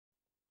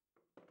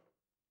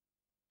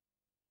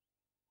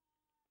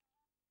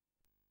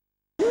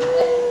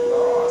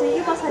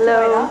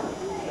Hello.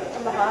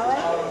 On the highway.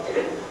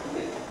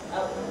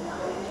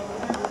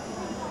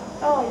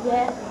 Oh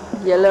yeah.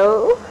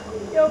 Yellow.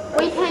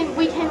 We came at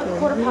 5:15.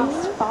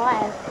 Oh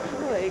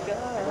my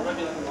god.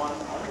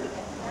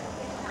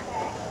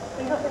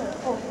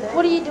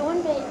 What are you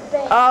doing, babe?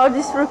 Oh,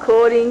 just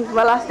recording.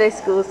 My last day of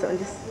school, so I'm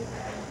just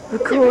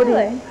recording.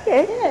 Really?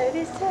 Yeah. Yeah, it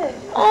is too.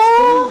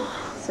 Oh.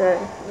 So.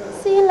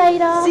 See you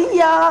later. See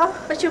ya.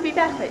 But you'll be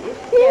back, won't you?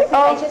 Yeah.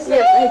 Oh, HSC.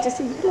 yeah.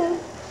 HSC. Hello.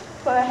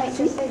 For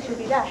HSC, she'll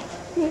be back.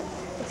 Yeah.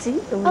 See?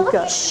 Oh I my love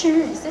your god.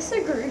 shoes. They're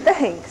so good.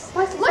 Thanks.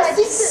 My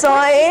sister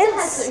Science.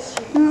 has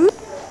those shoes.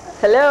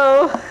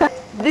 Hello.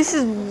 This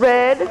is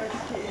red.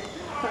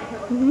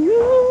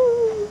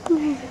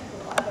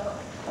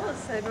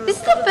 This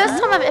is the first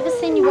time I've ever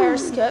seen you wear a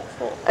skirt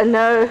before. I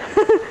know.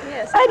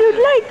 Yes. I don't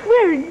like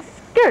wearing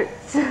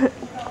skirts.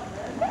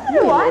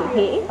 Do I? And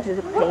here, there's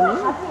a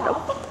painting.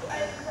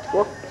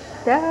 Walk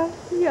down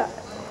here.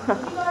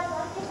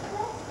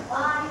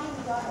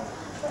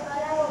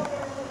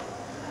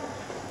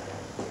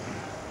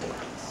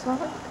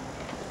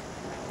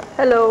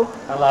 Hello.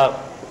 Hello.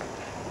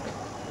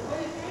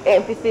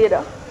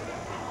 Amphitheater.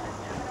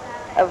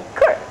 Of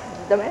course,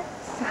 dumbass.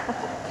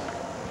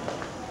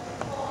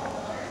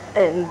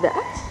 And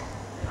that's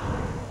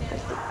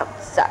the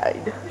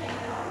outside.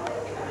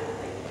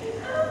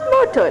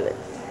 More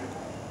toilets.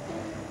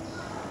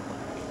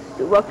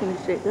 To walk in a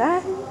straight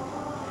line.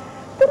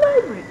 The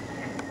library.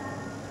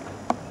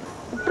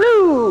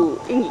 Blue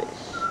English.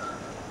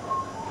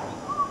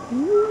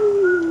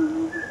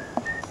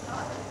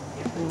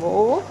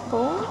 More.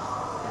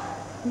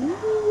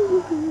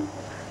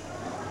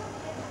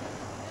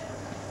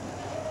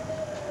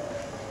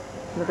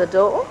 Another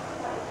door.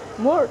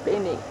 More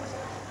paintings.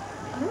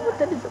 I don't know what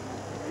that is.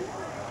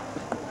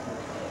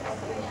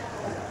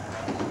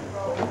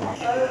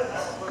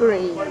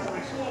 Screen.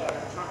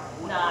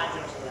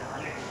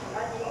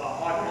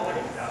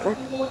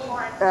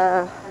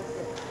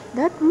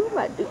 That room I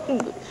do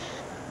English.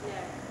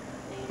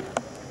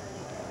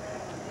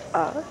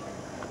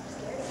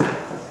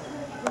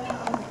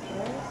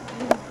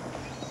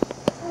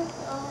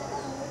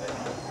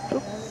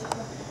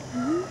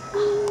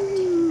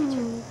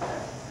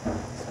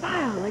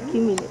 Smile like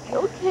you mean it.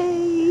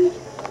 Okay.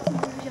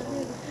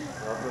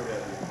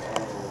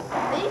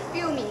 Are you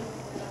filming?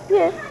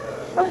 Yeah,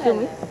 I'm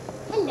filming.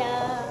 Hello.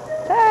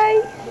 Hi.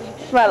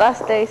 It's my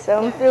last day, so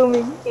I'm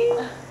filming.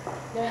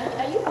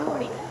 Are you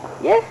recording?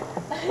 Yeah.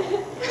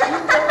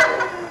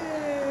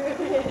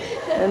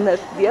 And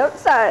that's the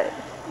outside.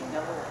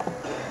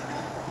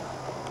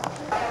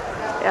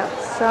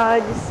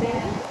 Outside, you see?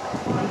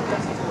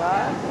 Just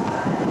live.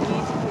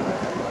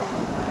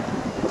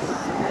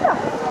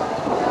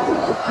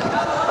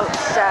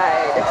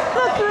 Outside.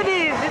 Look who it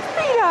is. It's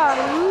Peter.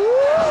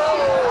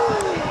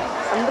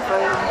 On the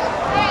phone.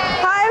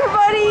 Hi,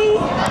 everybody.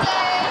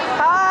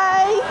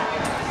 Hi.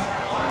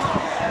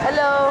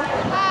 Hello.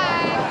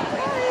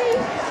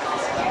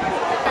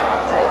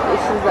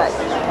 This is like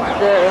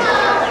the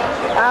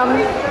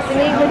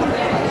neighborhood.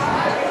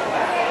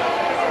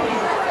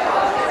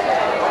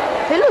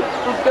 Hey look,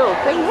 let's go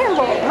playing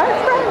handball, my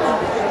friend.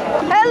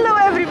 Hello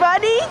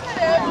everybody.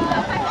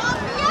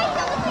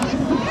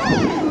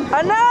 I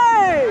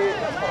know,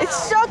 it's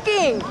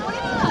shocking.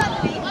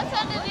 What's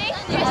underneath?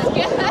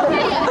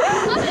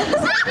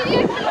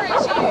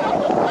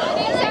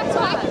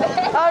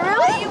 Oh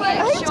really?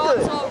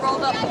 Shorts or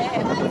rolled up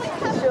hair.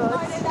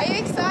 Are you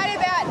excited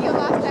about your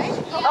last day?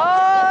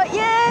 Oh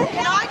yeah.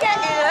 Can I get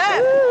in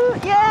it? Ooh,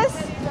 yes.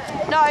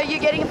 No, you're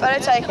getting a photo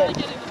taken.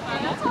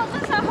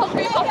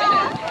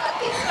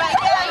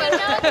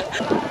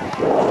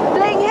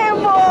 Playing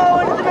handball,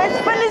 one of the most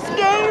funnest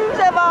games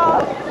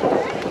ever.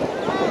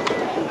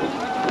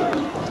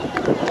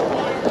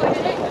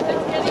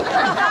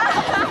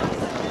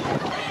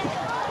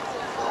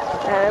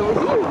 With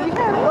you, we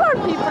have more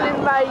people in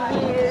my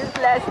years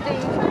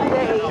lasting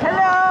today.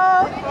 Hello.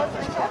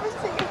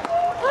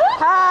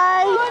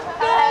 Hi.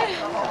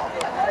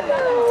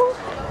 Hello.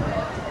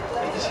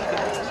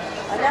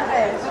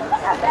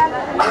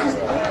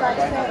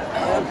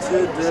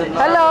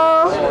 Hello.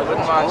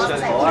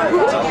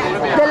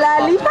 The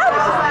lollipop.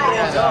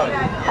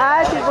 Hi,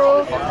 people.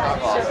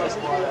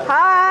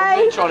 Hi.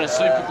 I'm trying to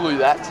super glue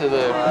that to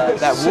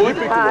that wood.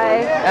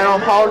 Hi. And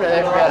I'm holding it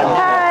there for about a minute.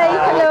 Hi.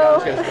 Hello.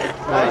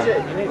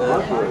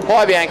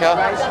 Hi Bianca.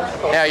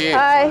 How are you?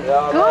 Hi.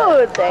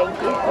 Good,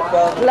 thank you.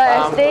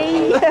 Last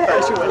day.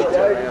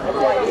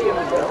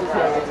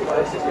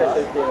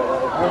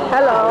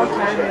 Hello.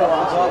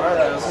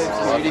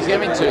 He's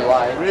getting too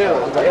late.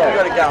 Really? Yeah.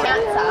 Got to go.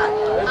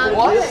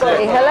 What?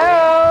 Say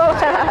hello.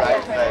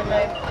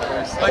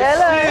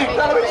 Hello.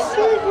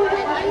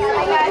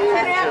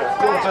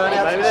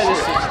 Maybe they're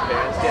just 6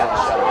 pounds down the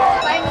show.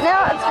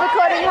 Now it's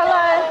recording.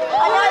 Hello.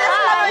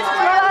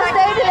 Your last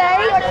day today?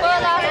 For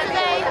the last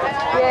day.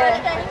 Yeah.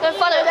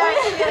 For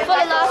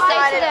the last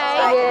day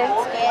today,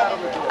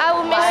 Yeah. I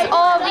will miss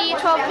all the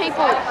 12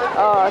 people.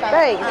 Oh,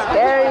 thanks,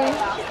 Gary.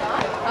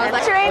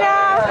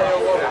 Trina.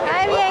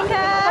 Hi,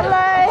 Bianca.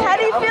 Hello. How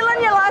do you feel on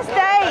your last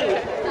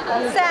day?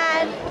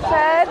 Sad.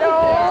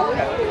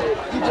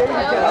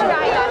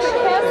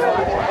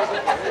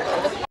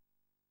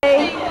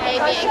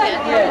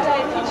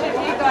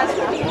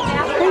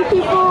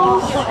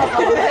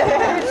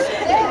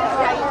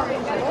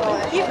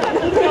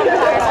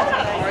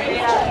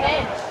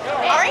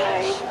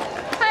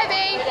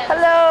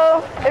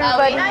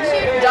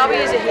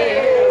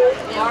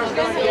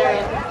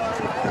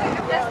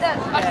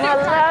 My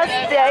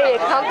last day, I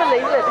can't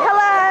believe it.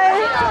 Hello!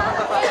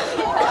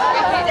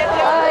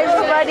 Hi,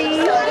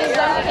 everybody.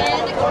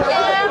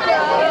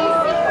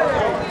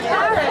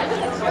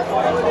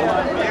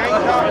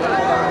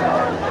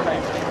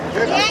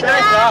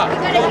 Hello.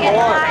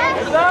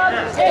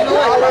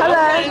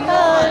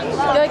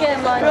 Go get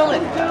in line. I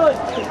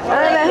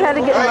don't know how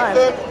to get mine.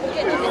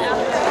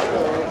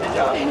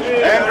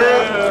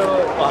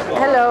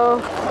 Hello.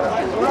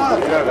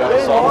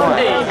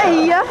 Hey.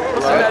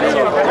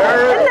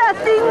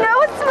 Nothing. No,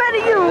 what's about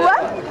you?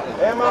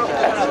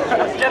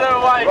 Get her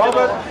away.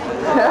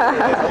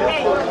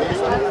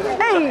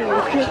 Hey.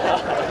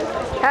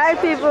 Hi,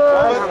 people.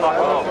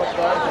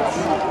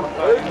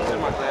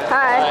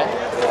 Hi.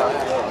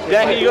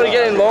 Yeah, you gotta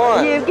get in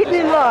line. You get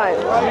in line.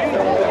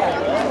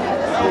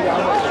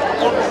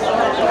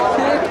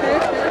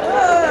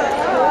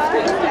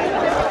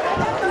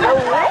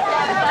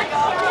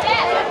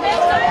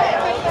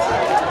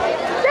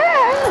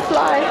 Yeah,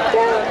 fly.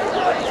 Yeah.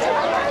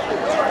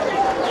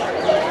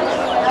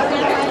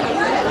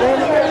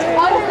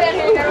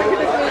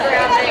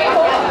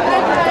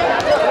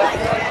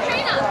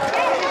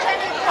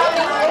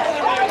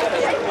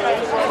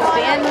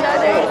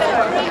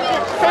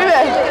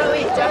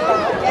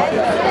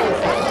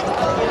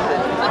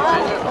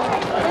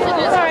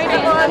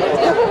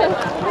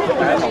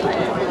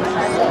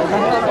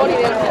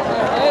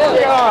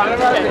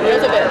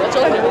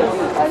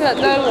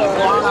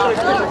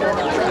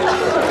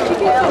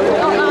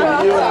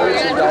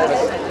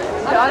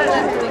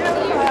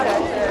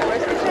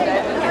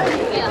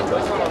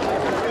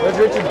 Where's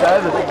Richard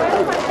Davis?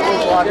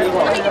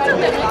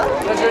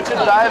 Where's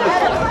Richard Davis?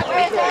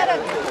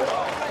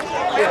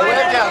 Yeah,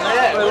 we're down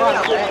there.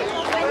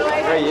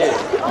 3 years.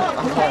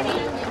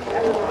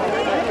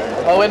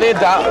 Oh, we're near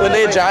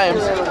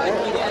James.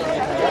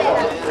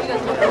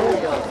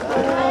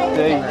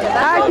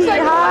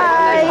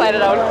 Hi. Played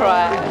it, I would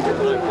cry.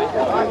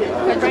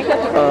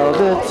 All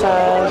the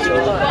times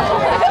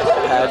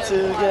had to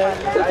get.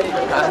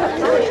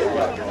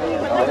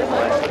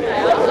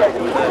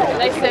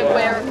 They said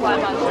wear a fly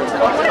mask.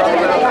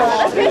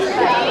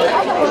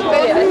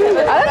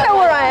 I don't know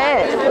where I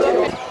am.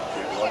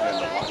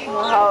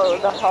 Oh,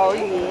 the whole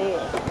year.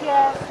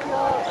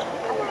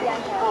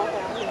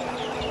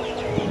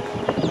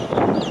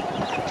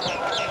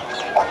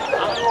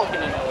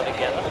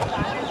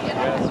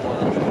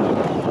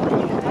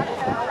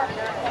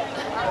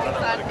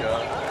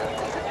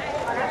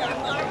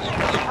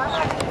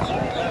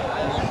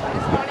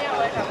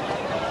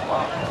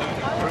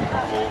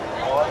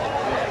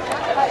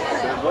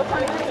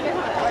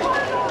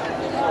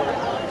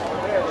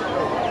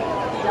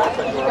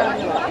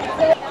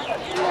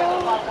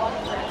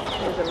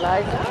 There's a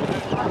light.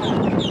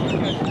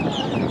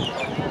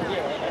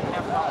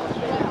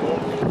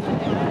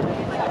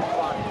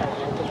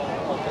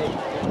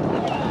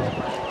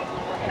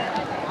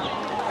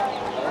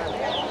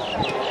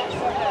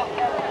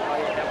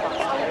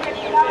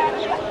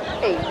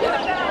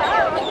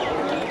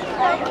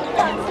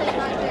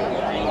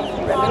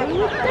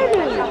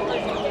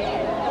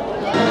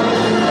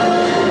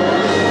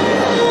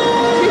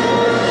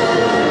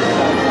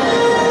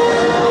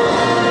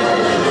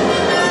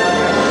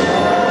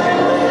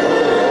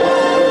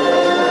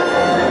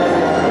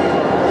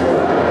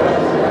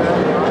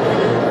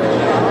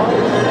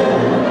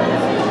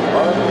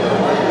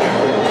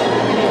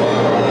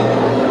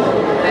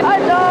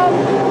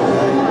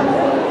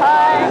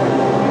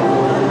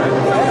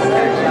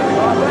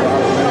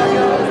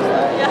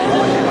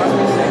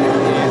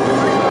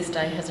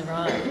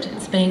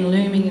 Been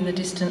looming in the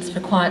distance for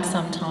quite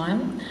some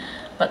time,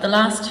 but the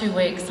last 2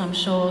 weeks, I'm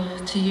sure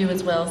to you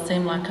as well,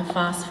 seem like a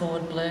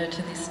fast-forward blur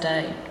to this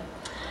day.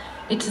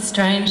 It's a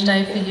strange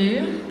day for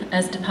you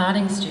as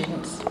departing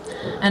students,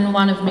 and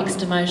one of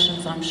mixed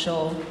emotions, I'm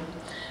sure.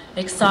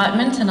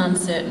 Excitement and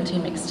uncertainty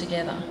mixed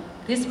together.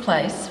 This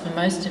place, for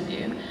most of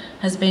you,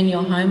 has been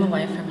your home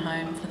away from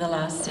home for the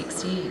last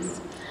 6 years,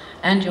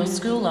 and your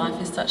school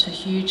life is such a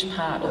huge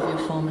part of your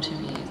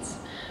formative years.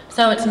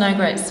 So it's no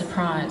great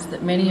surprise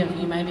that many of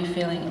you may be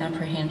feeling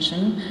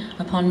apprehension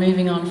upon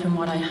moving on from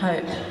what I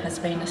hope has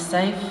been a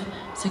safe,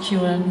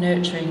 secure,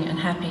 nurturing and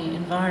happy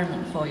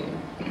environment for you.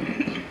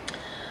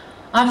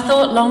 I've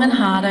thought long and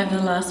hard over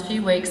the last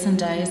few weeks and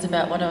days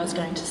about what I was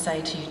going to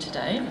say to you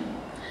today,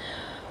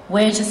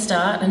 where to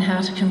start and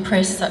how to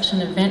compress such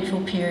an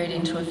eventful period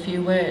into a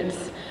few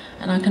words.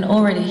 And I can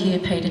already hear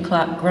Peter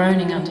Clark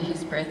groaning under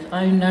his breath,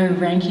 "Oh no,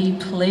 Ranky,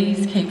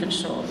 please keep it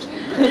short."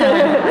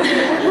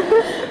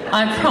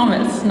 I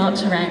promise not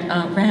to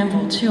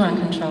ramble too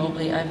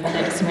uncontrollably over the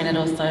next minute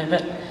or so,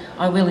 but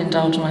I will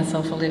indulge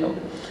myself a little.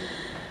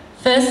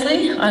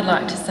 Firstly, I'd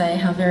like to say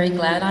how very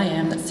glad I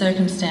am that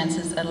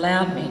circumstances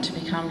allowed me to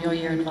become your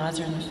year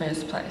advisor in the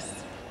first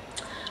place.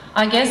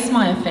 I guess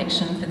my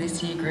affection for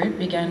this year group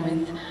began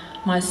with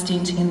my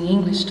stint in the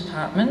English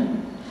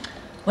department,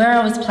 where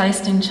I was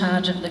placed in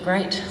charge of the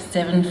great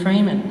Seven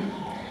Freeman.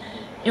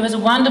 It was a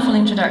wonderful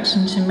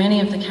introduction to many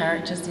of the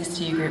characters this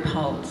year group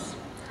holds.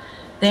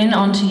 Then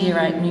on to Year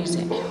 8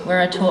 music, where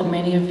I taught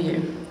many of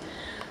you.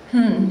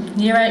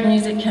 Year 8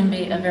 music can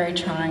be a very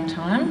trying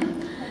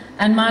time,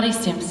 and Marty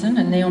Simpson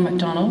and Neil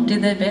MacDonald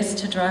did their best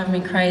to drive me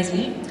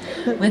crazy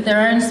with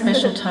their own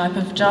special type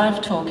of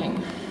jive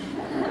talking.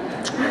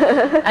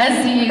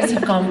 As the years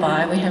have gone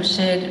by, we have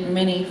shared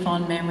many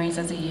fond memories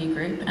as a year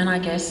group, and I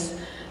guess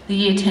the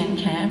Year 10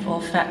 camp,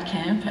 or Fat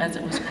Camp as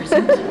it was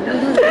christened,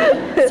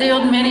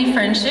 sealed many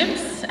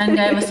friendships and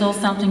gave us all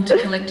something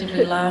to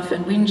collectively laugh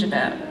and whinge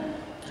about.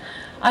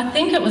 I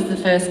think it was the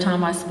first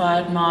time I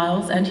spied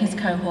Miles and his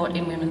cohort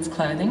in women's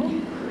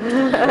clothing.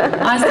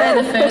 I say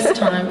the first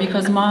time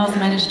because Miles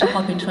managed to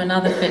hop into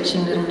another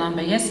fetching little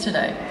number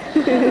yesterday.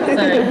 So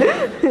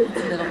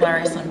it's a little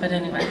worrisome, but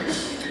anyway.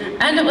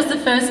 And it was the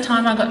first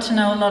time I got to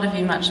know a lot of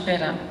you much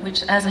better,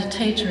 which as a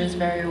teacher is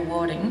very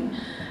rewarding,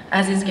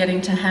 as is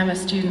getting to hammer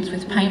students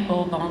with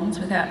paintball bombs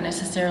without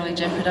necessarily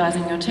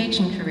jeopardising your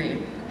teaching career.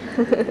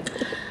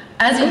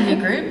 As a year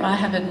group, I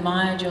have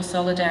admired your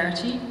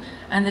solidarity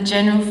and the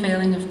general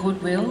feeling of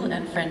goodwill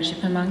and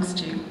friendship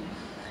amongst you.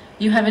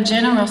 You have a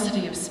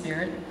generosity of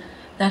spirit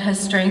that has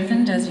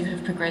strengthened as you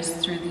have progressed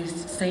through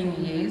these senior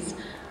years,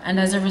 and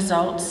as a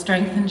result,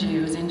 strengthened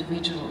you as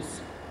individuals.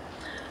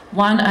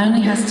 One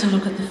only has to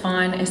look at the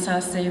fine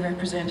SRC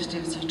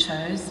representatives you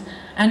chose,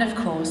 and of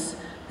course,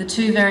 the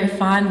two very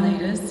fine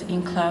leaders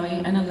in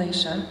Chloe and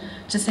Alicia,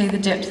 to see the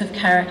depth of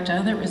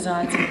character that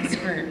resides in this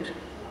group.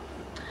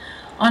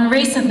 On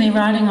recently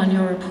writing on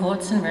your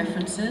reports and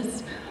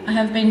references, I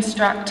have been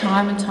struck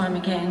time and time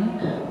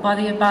again by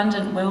the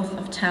abundant wealth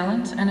of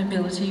talent and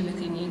ability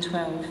within Year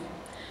 12.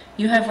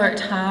 You have worked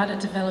hard at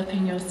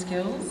developing your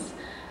skills,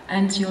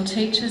 and your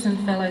teachers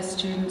and fellow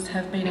students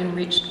have been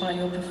enriched by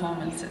your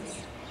performances.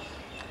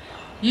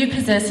 You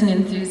possess an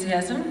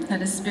enthusiasm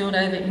that has spilled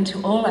over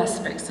into all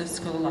aspects of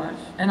school life,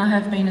 and I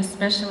have been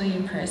especially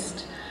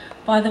impressed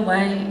by the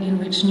way in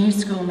which new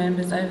school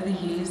members over the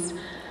years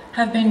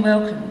have been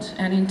welcomed,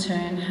 and in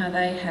turn how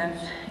they have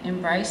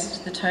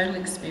embraced the total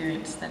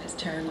experience that is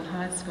Terrigal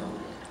High School.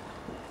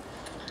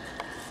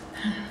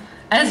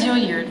 As your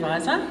year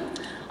advisor,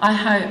 I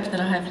hope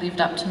that I have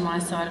lived up to my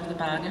side of the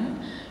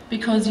bargain,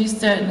 because you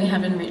certainly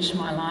have enriched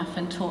my life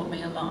and taught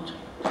me a lot,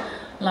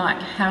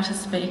 like how to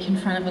speak in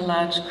front of a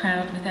large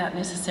crowd without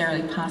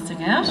necessarily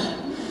passing out.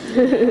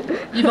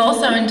 You've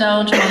also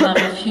indulged my love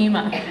of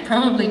humour,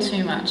 probably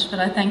too much, but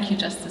I thank you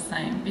just the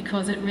same,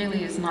 because it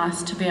really is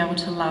nice to be able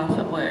to laugh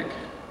at work.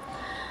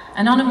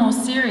 And on a more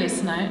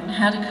serious note,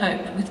 how to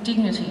cope with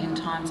dignity in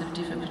times of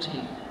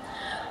difficulty.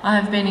 I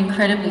have been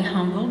incredibly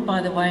humbled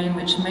by the way in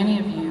which many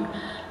of you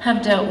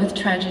have dealt with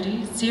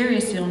tragedy,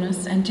 serious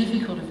illness and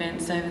difficult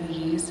events over the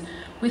years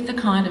with the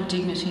kind of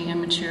dignity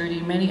and maturity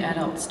many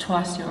adults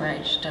twice your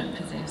age don't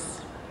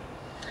possess.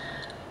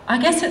 I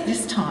guess at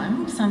this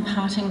time, some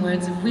parting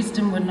words of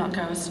wisdom would not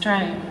go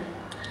astray.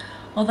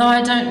 Although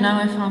I don't know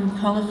if I'm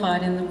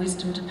qualified in the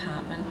wisdom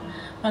department,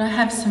 but I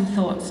have some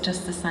thoughts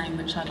just the same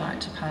which I'd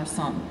like to pass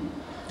on.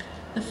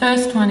 The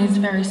first one is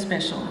very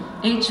special.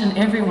 Each and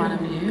every one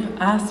of you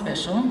are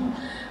special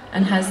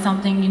and has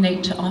something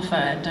unique to offer,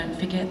 and don't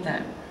forget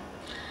that.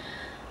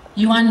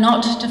 You are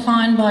not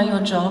defined by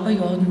your job or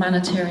your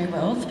monetary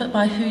wealth, but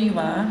by who you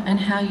are and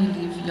how you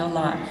live your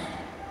life.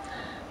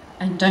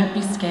 And don't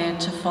be scared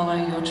to follow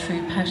your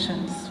true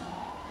passions.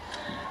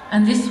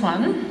 And this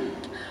one,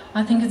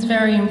 I think is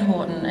very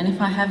important, and if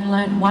I have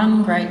learnt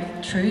one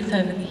great truth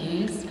over the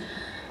years,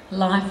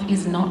 life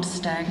is not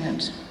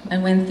stagnant,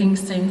 and when things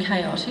seem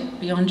chaotic,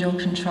 beyond your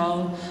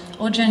control,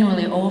 or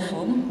generally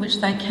awful, which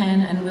they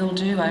can and will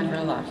do over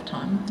a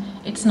lifetime,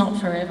 it's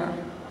not forever.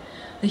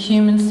 The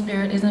human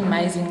spirit is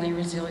amazingly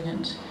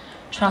resilient.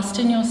 Trust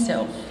in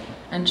yourself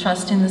and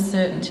trust in the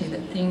certainty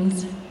that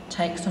things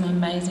take some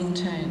amazing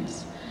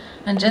turns.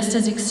 And just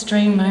as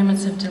extreme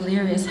moments of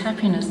delirious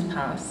happiness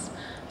pass,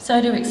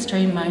 so do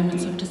extreme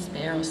moments of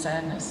despair or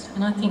sadness.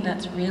 And I think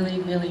that's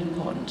really, really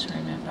important to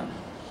remember.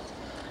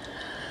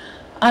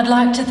 I'd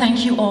like to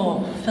thank you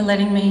all for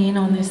letting me in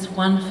on this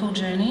wonderful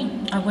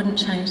journey. I wouldn't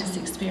change this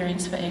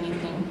experience for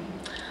anything.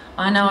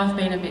 I know I've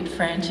been a bit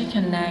frantic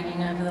and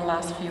nagging over the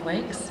last few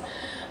weeks,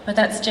 but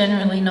that's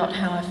generally not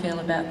how I feel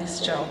about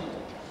this job.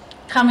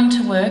 Coming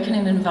to work in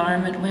an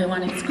environment where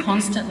one is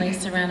constantly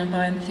surrounded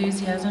by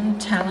enthusiasm,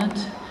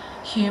 talent,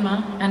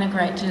 humour and a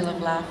great deal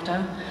of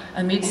laughter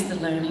amidst the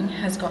learning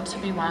has got to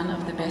be one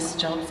of the best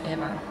jobs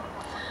ever.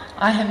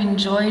 I have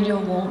enjoyed your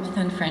warmth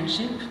and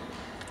friendship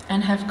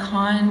and have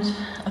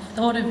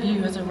thought of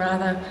you as a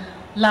rather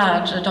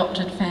large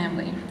adopted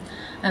family,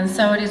 and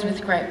so it is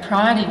with great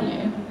pride in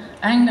you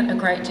and a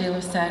great deal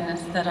of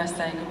sadness that I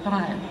say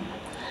goodbye.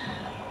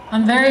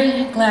 I'm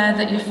very glad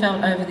that you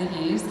felt over the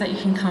years that you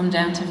can come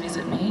down to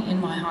visit me in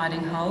my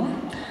hiding hole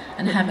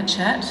and have a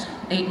chat,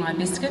 eat my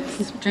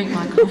biscuits, drink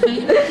my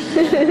coffee,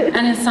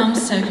 and in some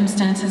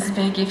circumstances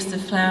spare gifts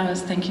of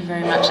flowers. Thank you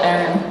very much,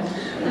 Aaron.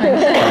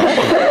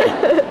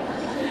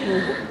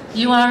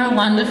 You are a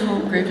wonderful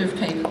group of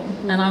people,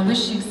 and I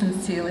wish you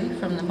sincerely,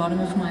 from the bottom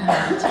of my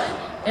heart,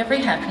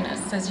 every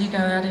happiness as you go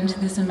out into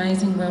this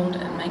amazing world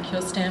and make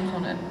your stamp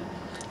on it.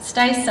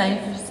 Stay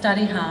safe,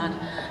 study hard,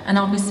 and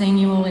I'll be seeing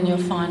you all in your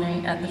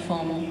finery at the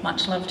formal.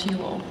 Much love to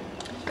you all.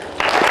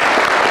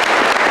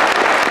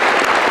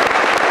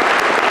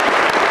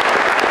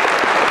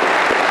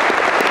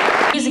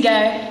 Years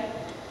ago,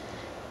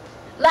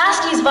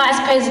 last year's Vice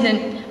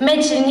President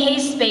mentioned in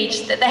his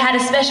speech that they had a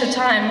special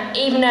time,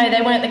 even though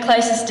they weren't the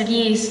closest of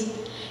years.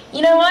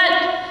 You know what?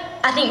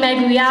 I think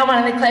maybe we are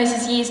one of the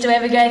closest years to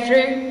ever go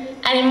through,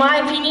 and in my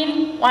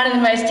opinion, one of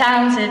the most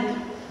talented.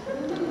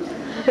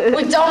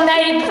 We've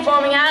dominated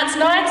performing arts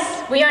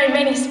nights, we own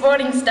many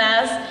sporting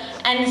stars,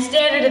 and the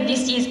standard of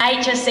this year's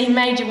HSC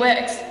major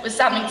works was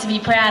something to be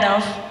proud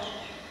of.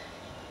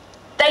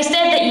 They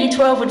said that Year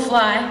 12 would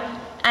fly,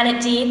 and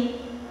it did.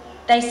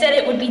 They said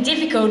it would be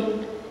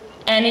difficult,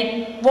 and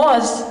it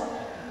was.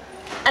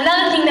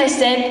 Another thing they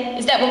said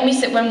is that we'll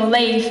miss it when we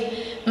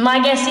leave. My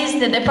guess is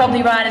that they're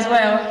probably right as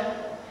well.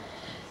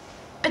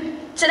 But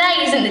today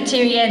isn't the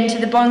teary end to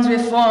the bonds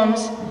we've formed,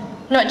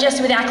 not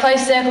just with our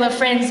close circle of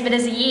friends, but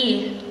as a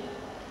year.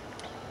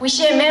 We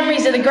share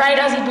memories of the great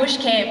Aussie bush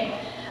camp,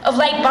 of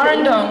Lake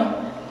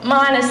Burrendong,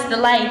 minus the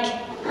lake,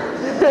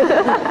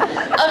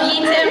 of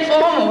Year 10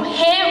 formal,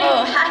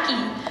 handball, hacky,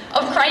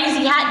 of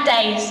crazy hat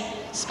days,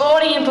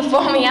 sporting and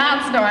performing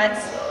arts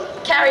nights,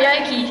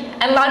 karaoke,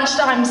 and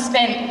lunchtime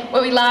spent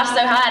where we laughed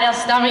so hard our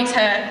stomachs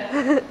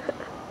hurt.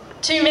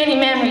 Too many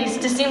memories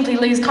to simply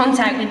lose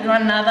contact with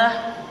one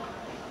another.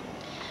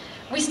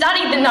 We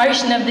studied the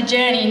notion of the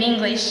journey in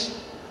English.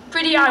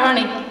 Pretty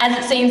ironic, as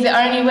it seems the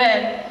only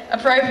word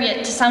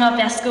appropriate to sum up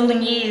our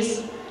schooling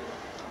years.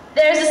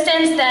 There is a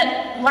sense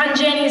that one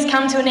journey has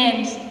come to an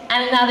end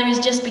and another is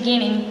just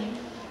beginning.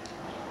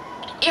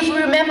 If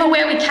we remember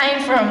where we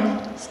came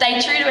from,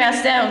 stay true to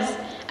ourselves,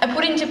 and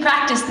put into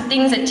practice the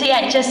things that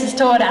THS has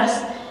taught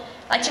us,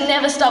 like to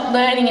never stop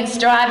learning and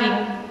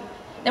striving,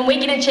 then we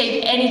can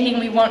achieve anything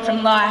we want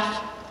from life.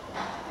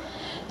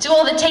 To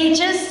all the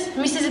teachers,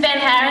 Mrs. Van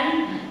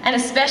Haren, and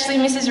especially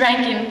Mrs.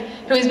 Rankin,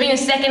 who has been a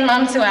second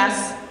mum to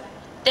us,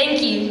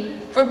 thank you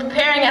for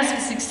preparing us for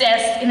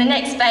success in the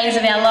next phase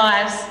of our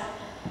lives.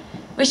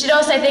 We should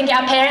also thank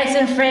our parents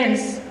and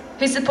friends,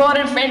 whose support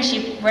and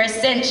friendship were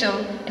essential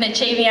in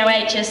achieving our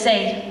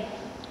HSC.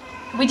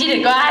 We did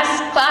it, guys.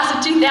 Class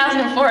of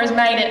 2004 has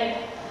made it.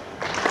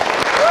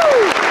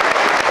 Woo!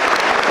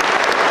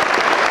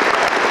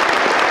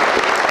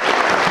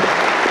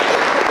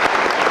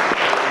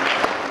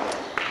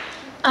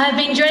 I have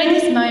been dreading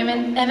this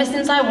moment ever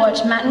since I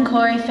watched Matt and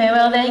Corey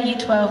farewell their Year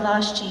 12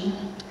 last year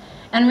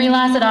and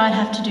realised that I'd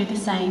have to do the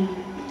same.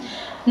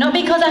 Not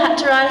because I had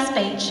to write a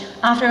speech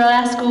after all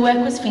our schoolwork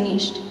was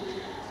finished,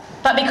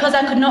 but because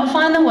I could not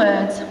find the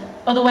words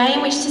or the way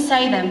in which to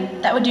say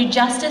them that would do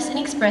justice in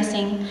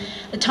expressing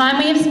the time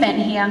we have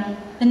spent here,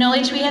 the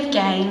knowledge we have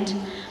gained,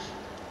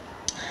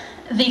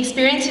 the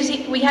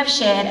experiences we have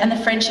shared and the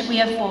friendship we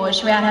have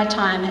forged throughout our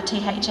time at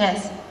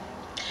THS.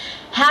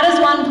 How does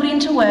one put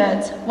into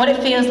words what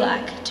it feels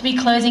like to be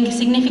closing a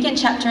significant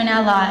chapter in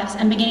our lives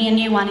and beginning a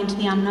new one into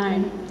the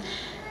unknown?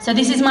 So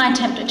this is my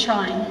attempt at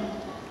trying.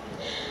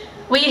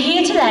 We are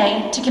here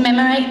today to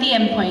commemorate the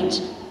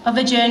endpoint of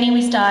a journey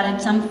we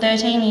started some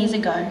 13 years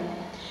ago.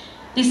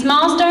 This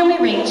milestone we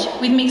reach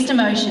with mixed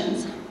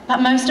emotions,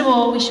 but most of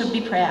all we should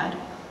be proud.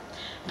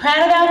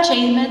 Proud of our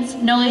achievements,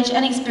 knowledge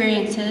and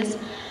experiences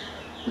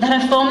that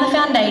have formed the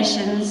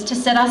foundations to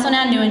set us on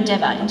our new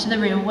endeavour into the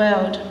real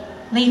world,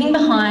 leaving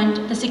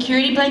behind the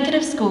security blanket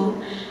of school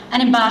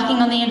and embarking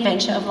on the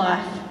adventure of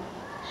life.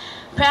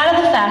 Proud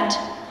of the fact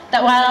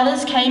that while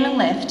others came and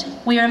left,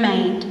 we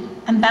remained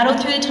and battled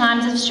through the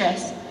times of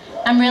stress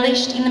and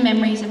relished in the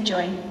memories of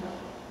joy.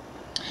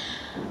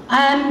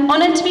 I am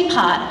honoured to be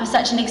part of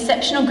such an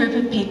exceptional group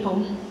of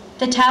people.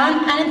 The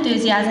talent and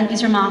enthusiasm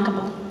is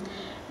remarkable,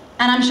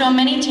 and I'm sure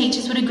many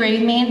teachers would agree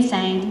with me in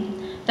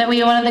saying that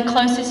we are one of the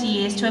closest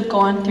years to have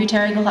gone through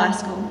Terrigal High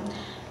School,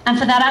 and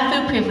for that I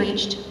feel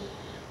privileged,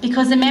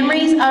 because the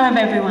memories are of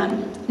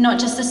everyone, not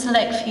just a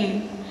select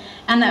few,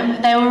 and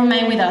that they will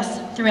remain with us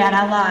throughout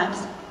our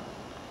lives.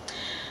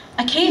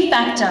 A key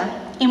factor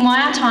in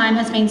why our time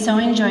has been so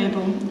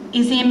enjoyable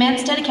is the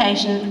immense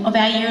dedication of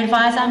our year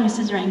advisor,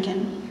 Mrs.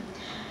 Rankin.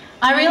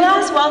 I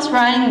realised whilst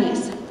writing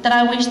this that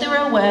I wish there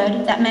were a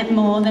word that meant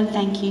more than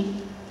thank you.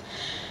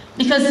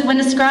 Because when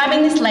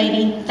describing this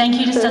lady, thank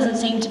you just doesn't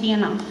seem to be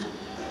enough.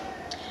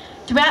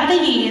 Throughout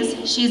the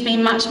years, she has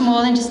been much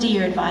more than just a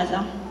year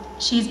advisor.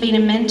 She has been a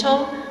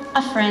mentor,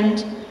 a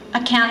friend,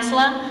 a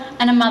counsellor,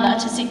 and a mother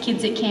to sick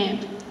kids at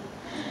camp.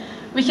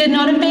 We could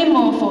not have been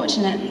more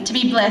fortunate to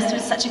be blessed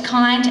with such a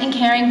kind and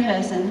caring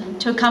person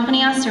to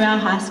accompany us through our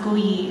high school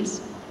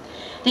years.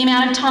 The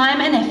amount of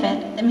time and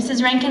effort that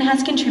Mrs. Rankin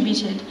has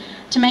contributed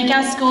to make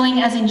our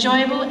schooling as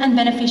enjoyable and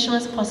beneficial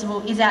as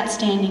possible is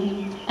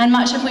outstanding, and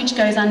much of which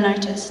goes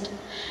unnoticed.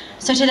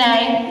 So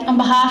today, on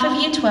behalf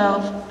of Year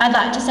 12, I'd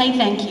like to say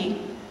thank you,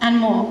 and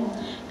more,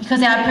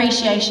 because our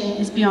appreciation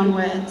is beyond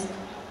words.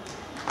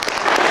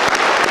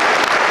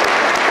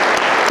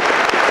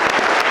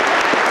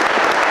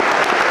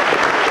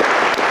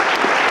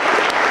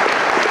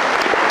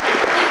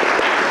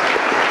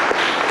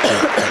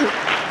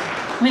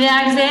 With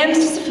our exams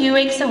just a few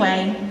weeks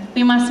away,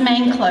 we must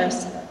remain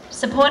close,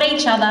 support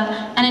each other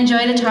and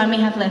enjoy the time we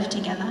have left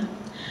together.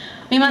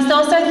 We must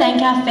also thank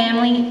our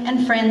family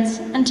and friends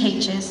and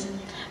teachers,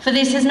 for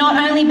this has not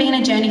only been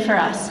a journey for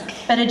us,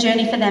 but a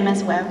journey for them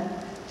as well.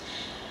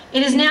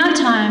 It is now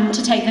time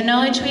to take the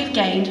knowledge we've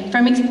gained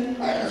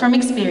from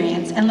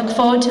experience and look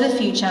forward to the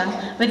future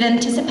with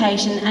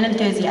anticipation and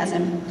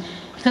enthusiasm,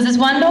 because as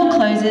one door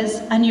closes,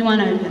 a new one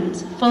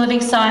opens, full of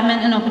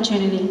excitement and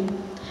opportunity.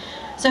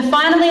 So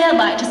finally, I'd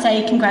like to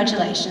say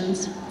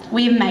congratulations.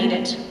 We have made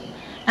it,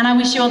 and I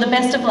wish you all the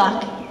best of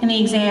luck in the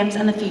exams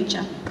and the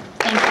future.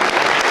 Thank you.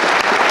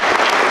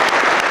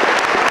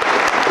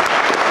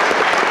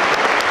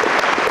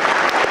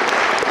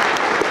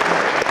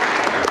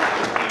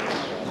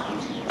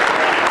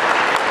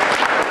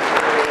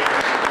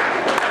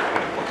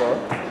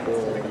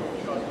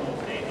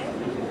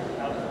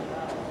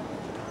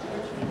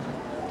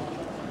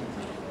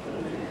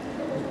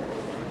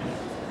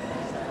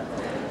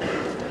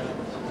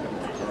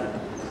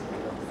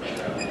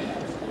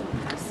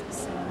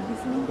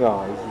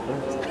 Ja,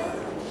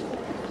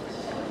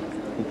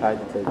 die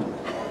kalte Zeit.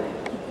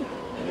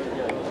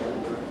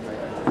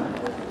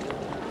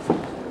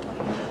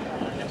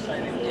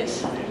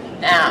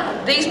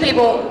 Now, these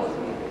people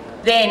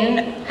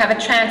then have a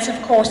chance,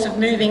 of course, of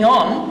moving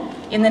on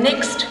in the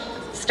next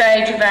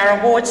stage of our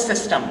award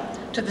system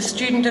to the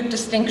Student of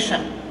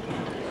Distinction.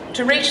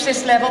 To reach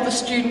this level, the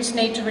students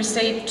need to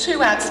receive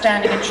 2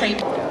 outstanding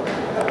achievements.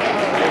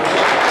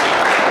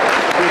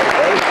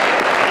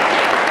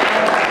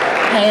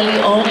 Hayley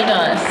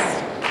Alderdice.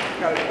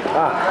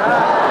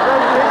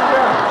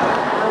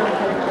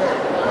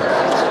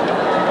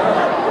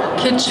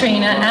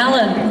 Katrina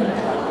Allen.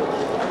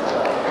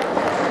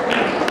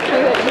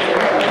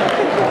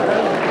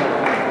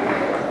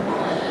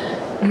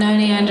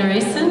 Noni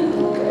Andreessen.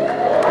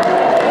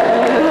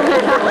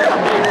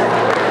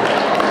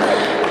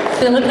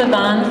 Philippa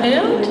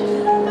Barnfield.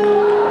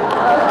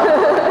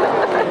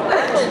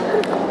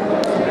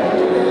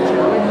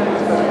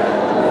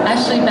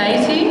 Ashley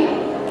Beatty.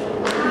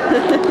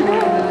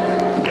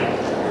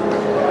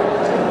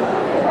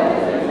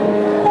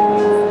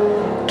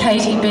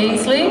 Katie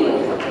Beasley.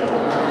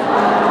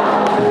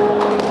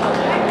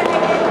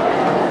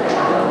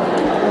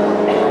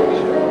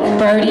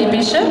 Brodie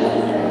Bishop.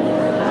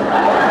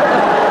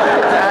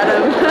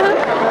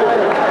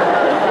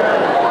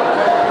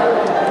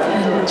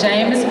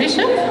 James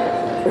Bishop.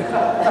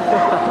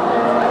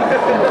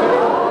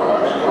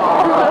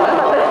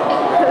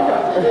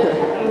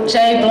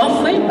 Jay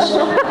Bloffwich.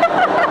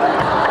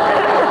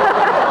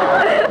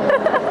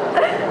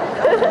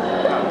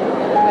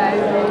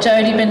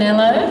 Jodie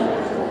Bonello.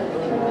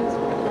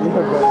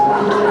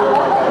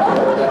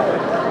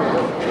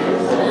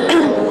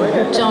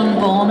 John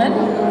Borman.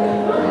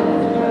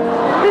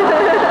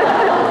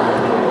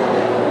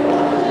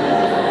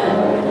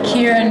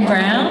 Kieran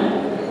Brown.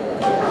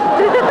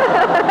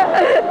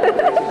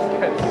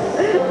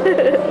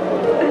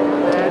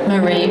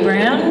 Marie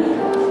Brown.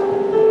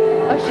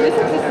 Oh, she looks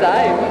the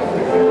same.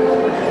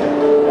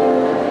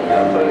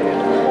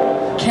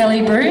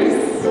 Kelly Bruce.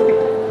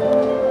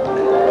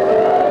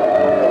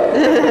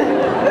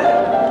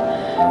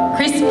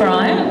 Chris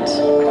Bryant.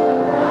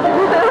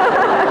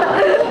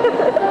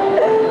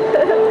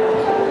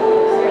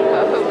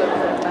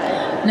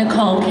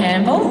 Nicole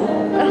Campbell.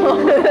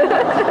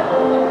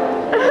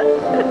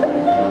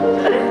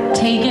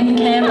 Tegan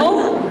Campbell.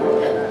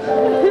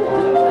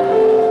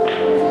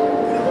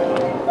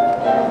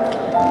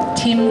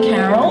 Tim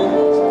Carroll.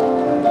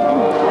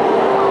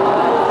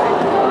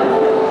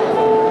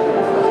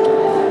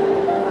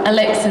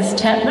 Alexis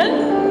Chapman.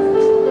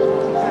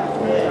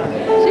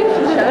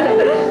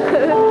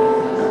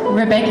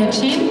 Rebecca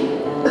Chin.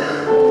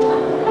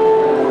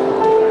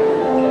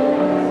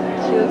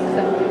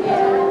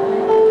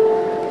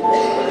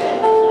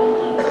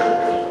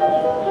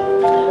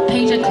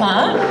 Peter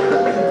Clark.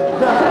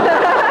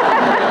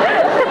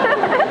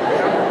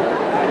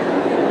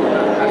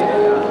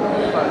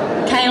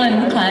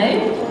 Kaylin Clay.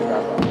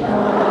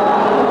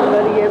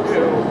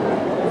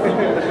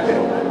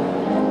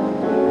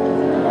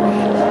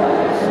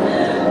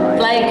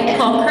 Blake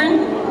Cochran.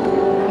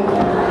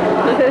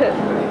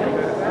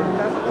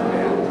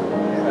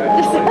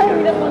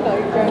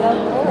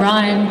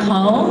 Ryan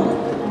Cole.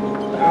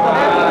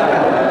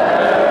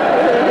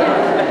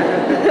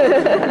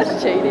 That's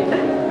cheating.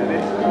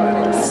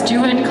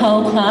 Stuart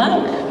Cole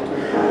Clark.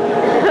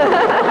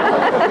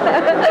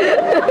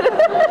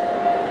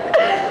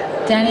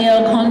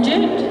 Danielle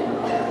Conduit.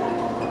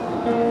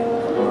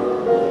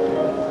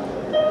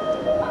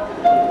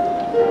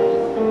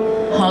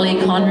 Holly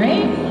Conry.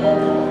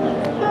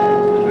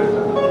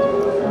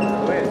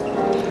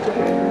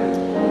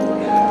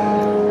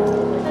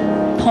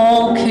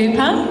 Paul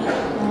Cooper.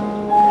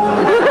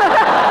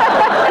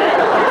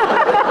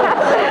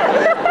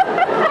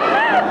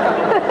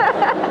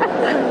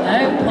 No,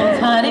 Paul's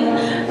hiding.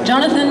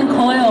 Jonathan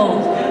Coyle.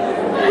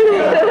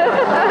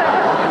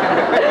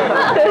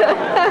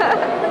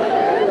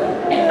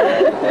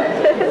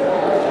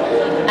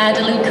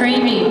 Adelaide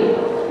Creevy.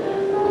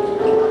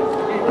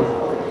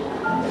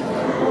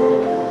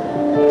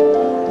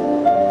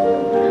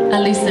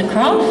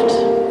 left.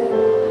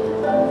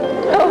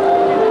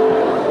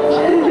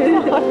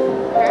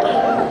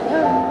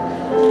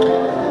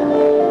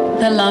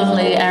 The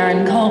lovely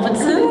Aaron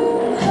Culbertson.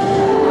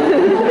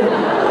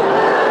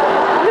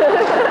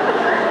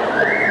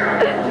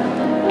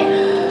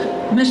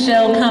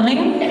 Michelle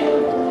Cumming.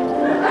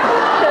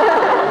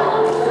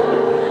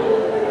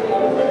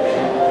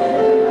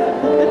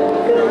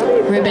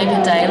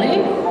 Rebecca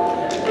Daly.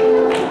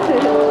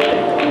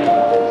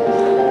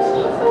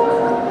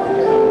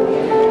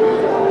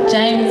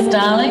 James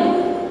Darling.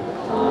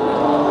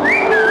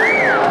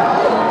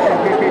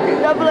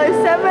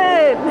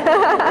 007.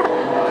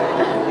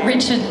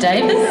 Richard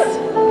Davis.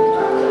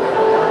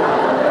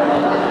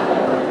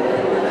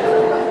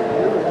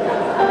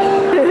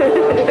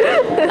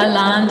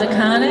 Alan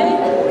Dakane.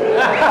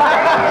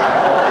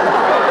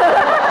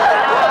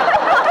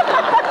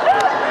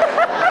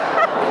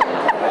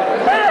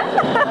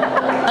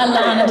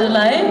 Alana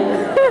DeLay.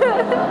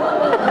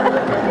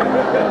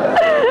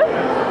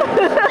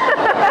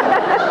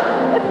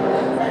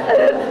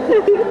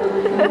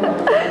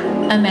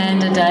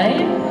 Amanda Day.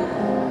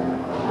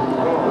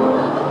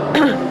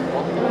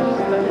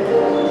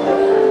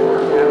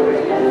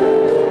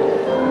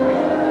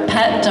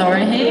 Pat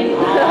Doherty.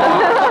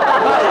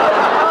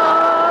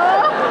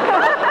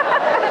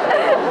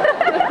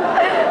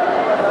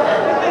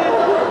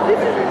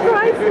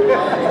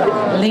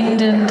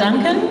 Lyndon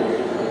Duncan.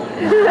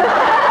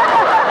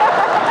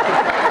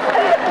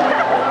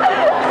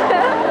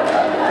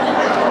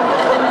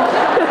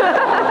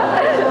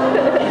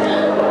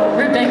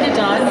 Rebecca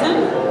Dyson.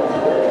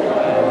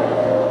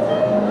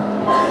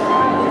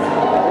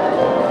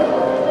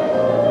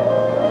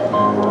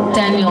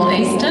 Daniel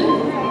Easton.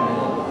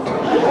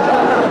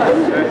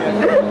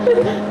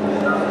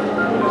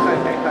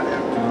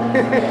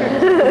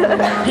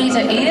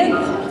 Peter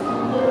Edith.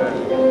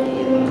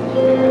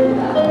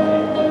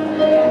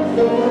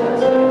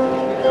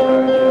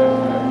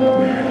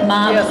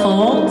 Mark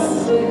Forbes.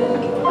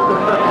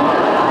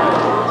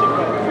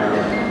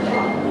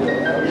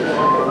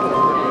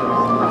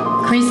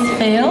 Chris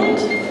Field.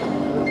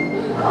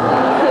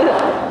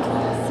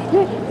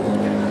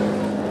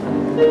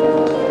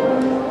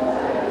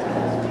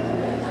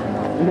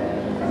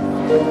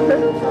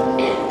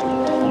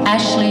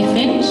 Ashley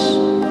Finch.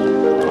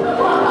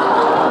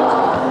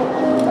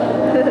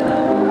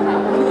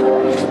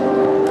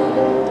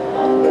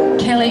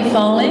 Kelly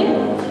Foley.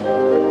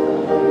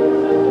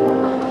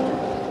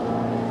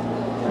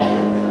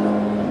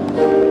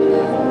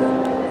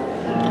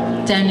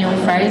 Daniel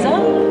Fraser.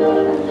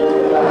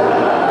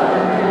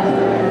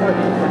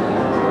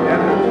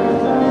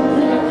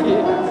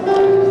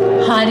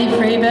 Heidi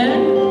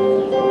Freeburn.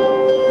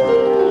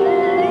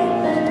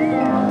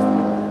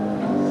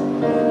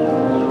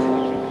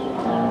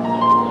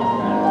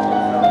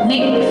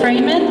 Nick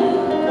Freeman.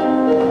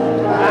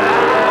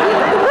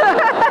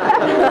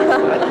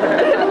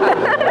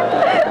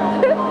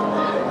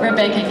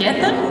 Rebecca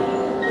Gethin.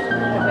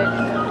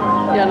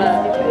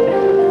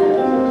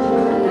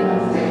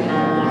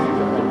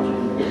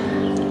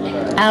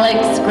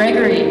 Alex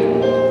Gregory.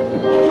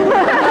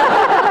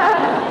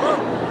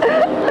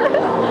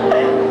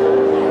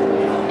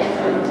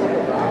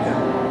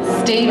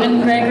 Stephen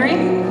Gregory.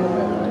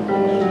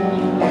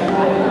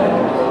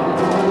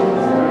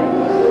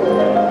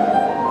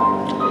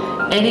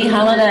 Eddie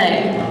Halliday.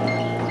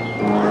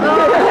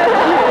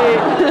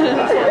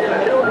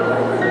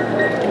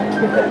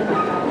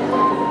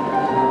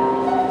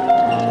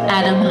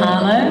 Adam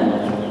Harlow.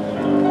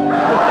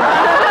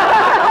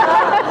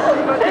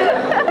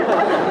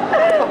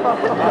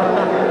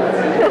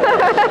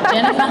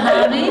 Jennifer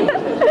Harvey.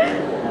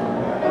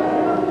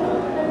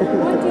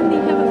 Why didn't he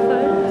have a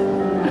phone?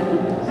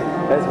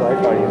 That's my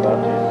funny about.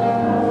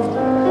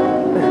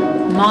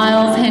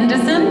 Miles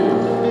Henderson.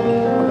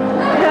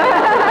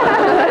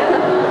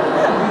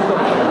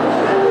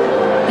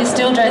 He's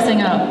still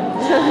dressing up.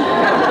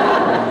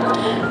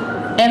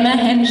 Emma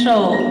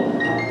Henschel.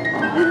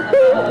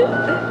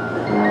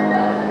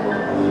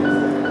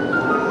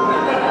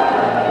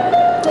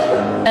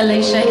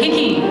 Alicia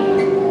Hickey.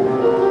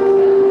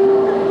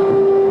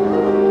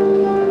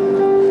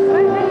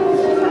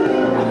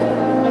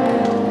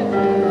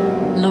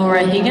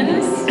 Laura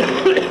Higgins.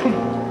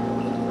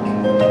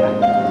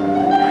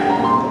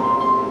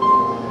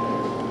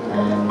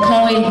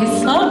 Chloe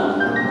Hislop.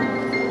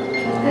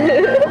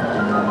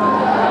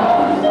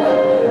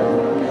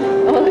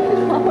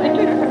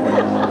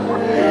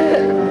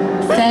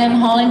 Sam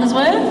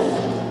Hollingsworth.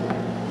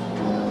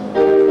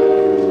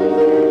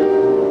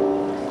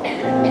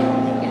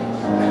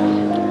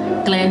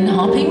 Glenn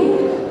Hopping.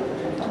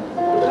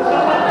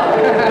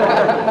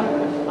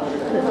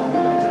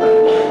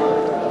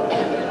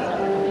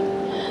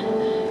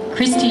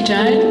 Christy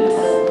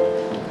Jones.